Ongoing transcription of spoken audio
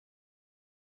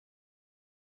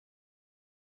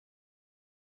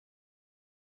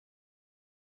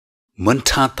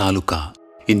Mantha Taluka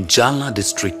in Jalna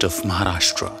district of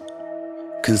Maharashtra.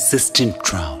 Consistent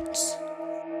droughts.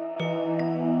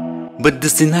 But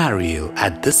the scenario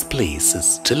at this place is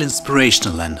still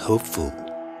inspirational and hopeful.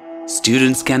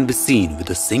 Students can be seen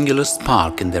with a singular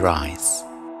spark in their eyes,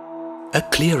 a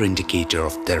clear indicator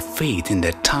of their faith in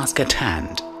their task at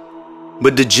hand.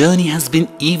 But the journey has been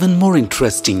even more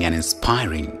interesting and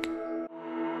inspiring.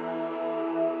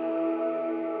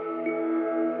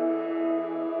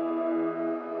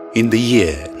 In the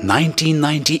year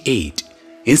 1998,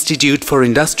 Institute for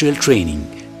Industrial Training,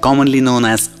 commonly known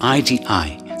as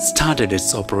ITI, started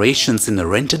its operations in a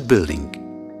rented building.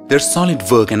 Their solid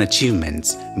work and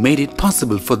achievements made it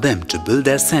possible for them to build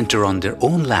their center on their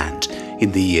own land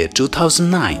in the year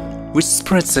 2009, which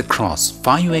spreads across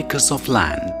 5 acres of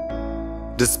land.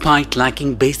 Despite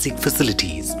lacking basic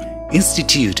facilities,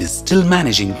 Institute is still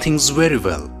managing things very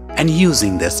well and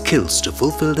using their skills to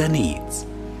fulfill their needs.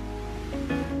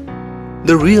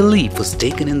 The real leap was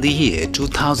taken in the year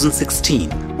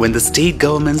 2016 when the state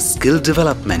government's Skill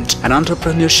Development and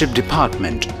Entrepreneurship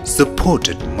Department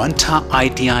supported Mantha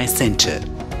ITI Center.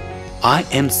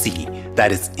 IMC,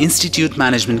 that is Institute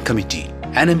Management Committee,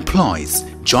 and employees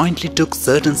jointly took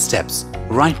certain steps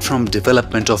right from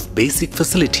development of basic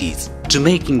facilities to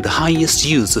making the highest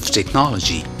use of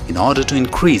technology in order to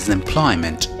increase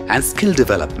employment and skill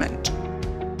development.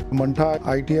 Mantha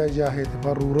ITI जे आहे ते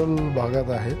फार rural भागात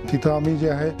आहे. तिथं आम्ही जे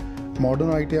आहे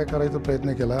modern ITI करायचा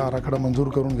प्रयत्न केला आहे. आराखडा मंजूर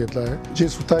करून घेतला आहे. जे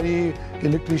सुतारी,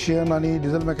 इलेक्ट्रिशियन आणि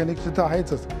डिझेल मेकॅनिक्स तिथं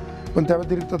आहेच. पण त्या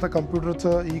व्यतिरिक्त आता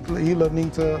कॉम्प्युटरचं,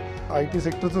 ई-लर्निंगचं, IT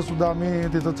सेक्टरचं सुद्धा आम्ही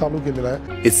तिथं चालू केलेलं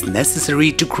आहे. It's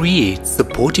necessary to create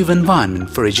supportive environment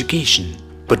for education,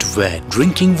 but where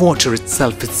drinking water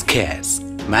itself is scarce,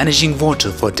 managing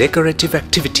water for decorative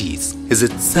activities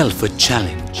is itself a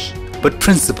challenge. But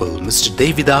Principal Mr.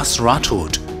 Devidas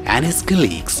Rathod and his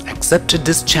colleagues accepted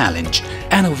this challenge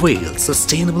and availed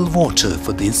sustainable water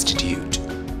for the institute.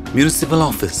 Municipal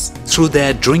office, through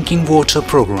their drinking water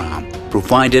program,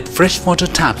 provided freshwater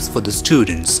taps for the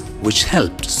students, which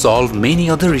helped solve many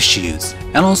other issues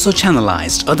and also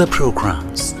channelized other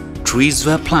programs. Trees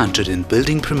were planted in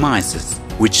building premises,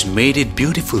 which made it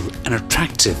beautiful and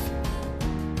attractive.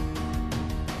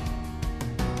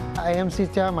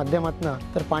 IMCच्या माध्यमातून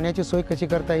तर पाण्याची सोय कशी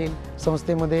करता येईल,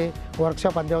 संस्थेमध्ये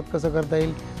workshop अद्ययावत कसं करता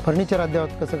येईल, फर्निचर अद्ययावत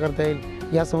कसं करता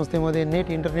येईल, या संस्थेमध्ये नेट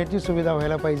इंटरनेटची सुविधा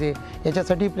व्हायला पाहिजे,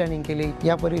 याच्यासाठी प्लॅनिंग केली.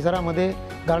 या परिसरामध्ये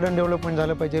गार्डन डेव्हलपमेंट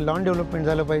झालं पाहिजे, लॉन डेव्हलपमेंट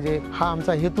झालं पाहिजे, हा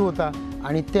आमचा हेतू होता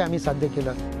आणि ते आम्ही साध्य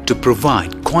केलं. To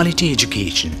provide quality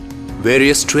education,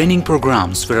 various training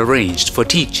programs were arranged for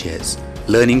teachers,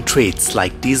 learning trades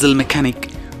like diesel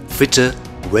mechanic, fitter,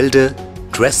 welder,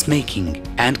 dressmaking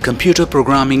and computer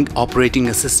programming operating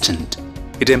assistant.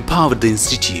 It empowered the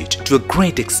institute to a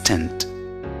great extent.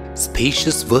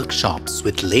 Spacious workshops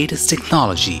with latest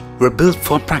technology were built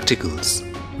for practicals,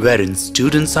 wherein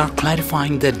students are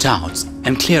clarifying their doubts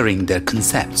and clearing their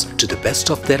concepts to the best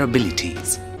of their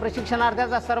abilities.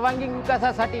 प्रशिक्षणार्थ्याचा सर्वांगीण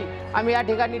विकासासाठी आम्ही या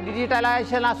ठिकाणी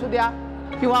digitalisation असू द्या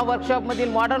किंवा workshop मधील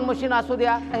modern machine असू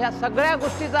द्या, ह्या सगळ्या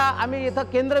गोष्टीचा आम्ही इथं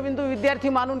केंद्रबिंदू विद्यार्थी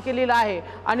मानून केलेला आहे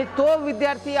आणि तो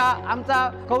विद्यार्थी आमचा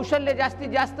कौशल्य जास्तीत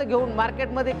जास्त घेऊन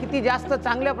मार्केटमध्ये किती जास्त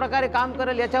चांगल्या प्रकारे काम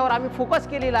करेल याच्यावर आम्ही फोकस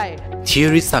केलेला आहे.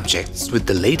 Theory subjects with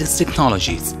the latest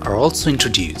technologies are also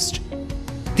introduced.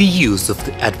 The use of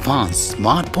the advanced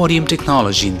smart podium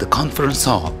technology in the conference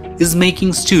hall is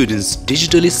making students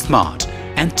digitally smart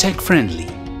and tech friendly.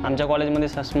 आमच्या कॉलेजमध्ये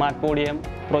स्मार्ट पोडियम,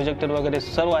 प्रोजेक्टर वगैरे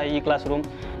सर्व आहे, ई-क्लासरूम,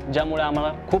 ज्यामुळे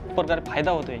आम्हाला खूप प्रकारे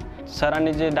फायदा होतोय.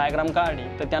 सरांनी जे डायग्राम काढली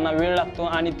तर त्यांना वेळ लागतो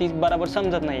आणि ती बरोबर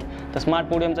समजत नाही. तर स्मार्ट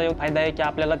पोडियमचा एक फायदा आहे की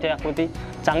आपल्याला ती आकृती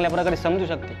चांगल्या प्रकारे समजू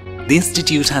शकते. The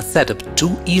institute has set up 2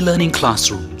 e-learning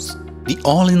classrooms. The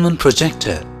all-in-one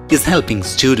projector is helping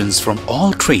students from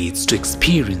all trades to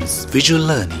experience visual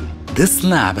learning. This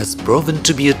lab has proven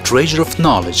to be a treasure of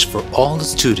knowledge for all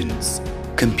the students.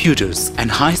 Computers and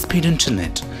high-speed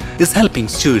internet is helping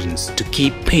students to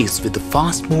keep pace with the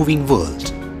fast-moving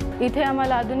world. इथे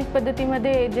आम्हाला आधुनिक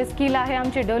पद्धतीमध्ये जे skill आहे,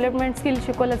 आमची development skill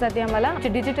शिकवलं जाते. आम्हाला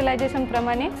digitalisation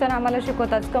प्रमाणे सर आम्हाला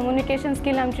शिकवतात. कम्युनिकेशन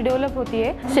स्किल आमची डेव्हलप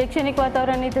होतीये. शैक्षणिक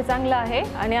वातावरण इथे चांगलं आहे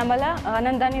आणि आम्हाला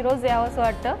आनंदाने रोज यावंसं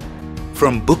वाटतं.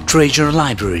 From book treasure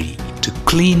library to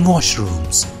clean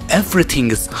washrooms,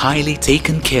 everything is highly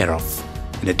taken care of.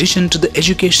 In addition to the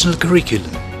educational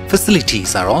curriculum,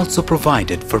 facilities are also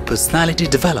provided for personality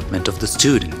development of the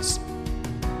students.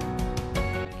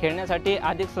 खेळण्यासाठी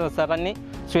अधिक सरांनी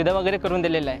सुविधा वगैरे करून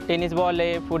दिलेल्या आहे. टेनिस बॉल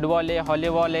आहे, football आहे,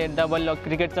 व्हॉलीबॉल आहे, डबल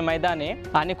क्रिकेटचं मैदान आहे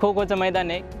आणि खो खोचं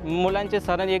मैदान आहे. मुलांचे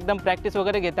सर एकदम प्रॅक्टिस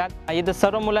वगैरे घेतात. इथं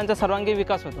सर्व मुलांचा सर्वांगीण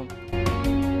विकास होतो.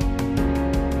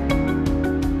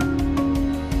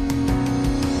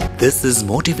 This is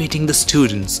motivating the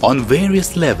students on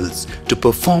various levels to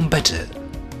perform better,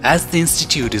 as the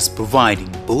institute is providing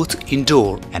both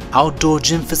indoor and outdoor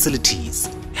gym facilities.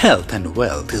 Health and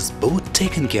wealth is both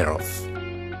taken care of.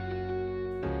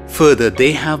 Further,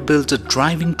 they have built a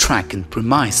driving track in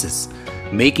premises,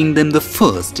 making them the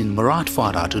first in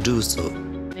Marathwada to do so.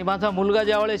 माझा मुलगा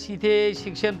ज्यावेळेस इथे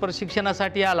शिक्षण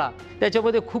प्रशिक्षणासाठी आला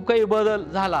त्याच्यामध्ये खूप काही बदल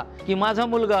झाला की माझा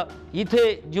मुलगा इथे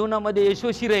जीवनामध्ये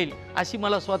यशस्वी राहील अशी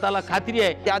मला स्वतःला खात्री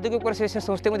आहे. या औद्योगिक प्रशिक्षण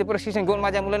संस्थेमध्ये प्रशिक्षण घेऊन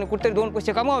माझ्या मुलाने कुठेतरी 2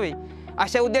 पैसे कमवावे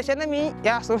अशा उद्देशाने मी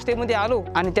या संस्थेमध्ये आलो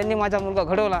आणि त्यांनी माझा मुलगा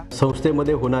घडवला.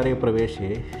 संस्थेमध्ये होणारे प्रवेश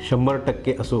हे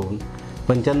 100% असून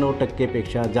 95%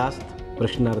 पेक्षा जास्त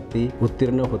प्रश्नार्थी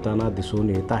उत्तीर्ण होताना दिसून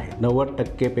येत आहे.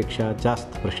 90% पेक्षा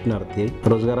जास्त प्रश्नार्थी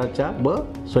रोजगाराच्या व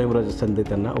स्वयंरोजगार संधी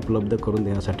त्यांना उपलब्ध करून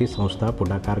देण्यासाठी संस्था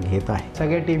पुढाकार घेत आहे.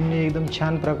 सगळ्या टीमने एकदम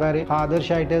छान प्रकारे हा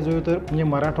आदर्श ITI जो तर म्हणजे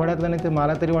मराठवाड्यातला नाही तर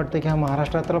मला तरी वाटतं की हा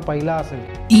महाराष्ट्रातला पहिला असेल.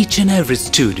 Each and every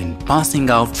student passing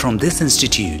out from this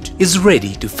institute is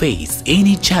ready to face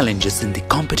any challenges in the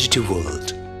competitive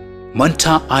world.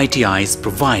 Mantha ITI is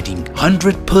providing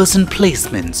 100%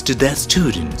 placements to their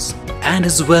students and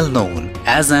is well known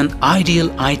as an ideal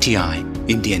ITI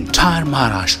in the entire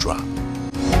Maharashtra.